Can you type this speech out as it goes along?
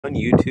On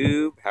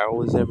YouTube,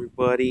 how is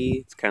everybody?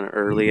 It's kind of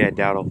early. I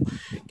doubt I'll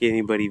get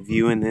anybody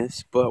viewing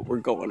this, but we're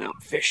going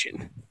out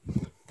fishing.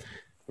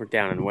 We're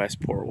down in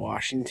Westport,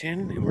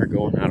 Washington, and we're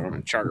going out on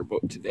a charter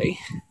boat today.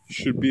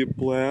 Should be a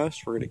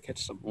blast. We're gonna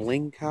catch some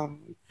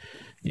lingcod,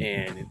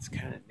 and it's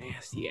kind of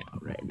nasty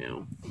out right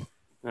now.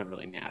 Not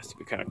really nasty,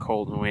 but kind of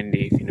cold and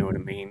windy, if you know what I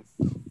mean.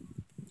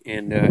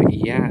 And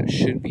yeah, it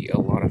should be a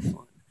lot of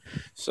fun.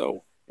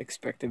 So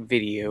expect a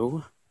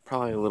video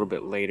probably a little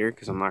bit later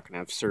because I'm not gonna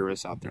have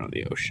service out there on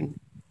the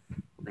ocean.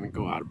 We're gonna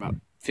go out about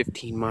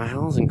 15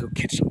 miles and go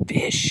catch some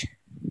fish.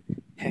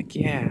 Heck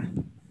yeah.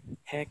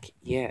 Heck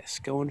yes.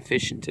 Going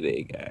fishing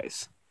today,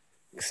 guys.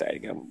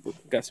 Excited.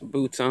 Got some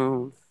boots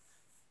on.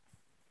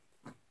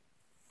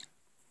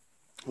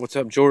 What's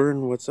up,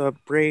 Jordan? What's up,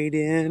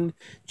 Braden?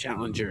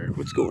 Challenger.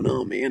 What's going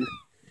on, man?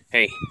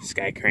 Hey,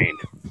 Sky Crane.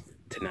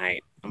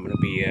 Tonight, I'm gonna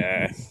be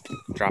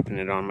dropping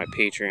it on my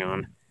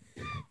Patreon.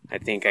 I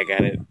think I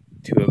got it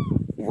to a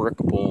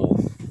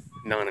workable,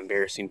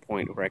 non-embarrassing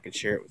point where I could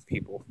share it with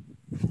people.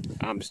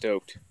 I'm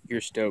stoked. You're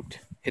stoked.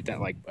 Hit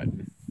that like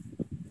button.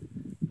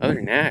 Other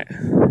than that,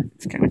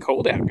 it's kind of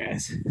cold out,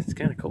 guys. It's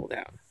kind of cold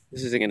out.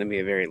 This isn't going to be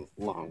a very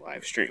long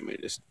live stream. I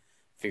just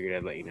figured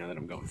I'd let you know that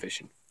I'm going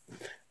fishing. I'm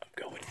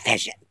going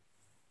fishing.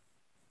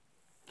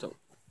 So,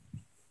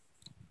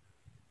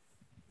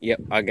 yep,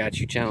 I got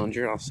you,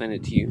 Challenger. I'll send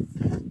it to you.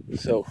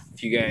 So,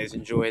 if you guys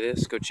enjoy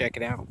this, go check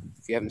it out.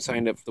 If you haven't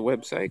signed up for the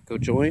website, go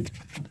join.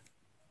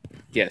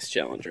 Yes,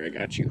 Challenger, I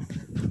got you.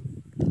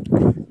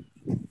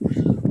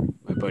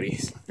 My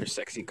buddies, their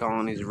sexy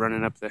colonies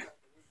running up the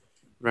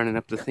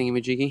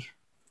thingamajiggy.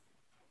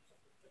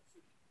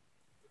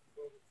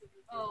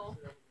 Oh.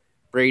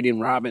 Braden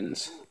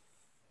Robbins.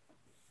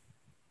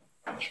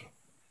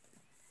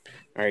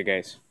 Alright,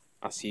 guys.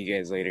 I'll see you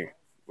guys later.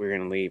 We're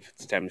gonna leave.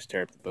 It's time to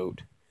start up the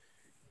boat.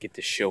 Get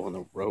this show on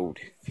the road,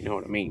 if you know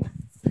what I mean.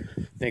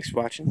 Thanks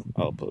for watching.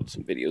 I'll upload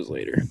some videos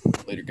later.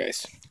 Later,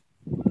 guys.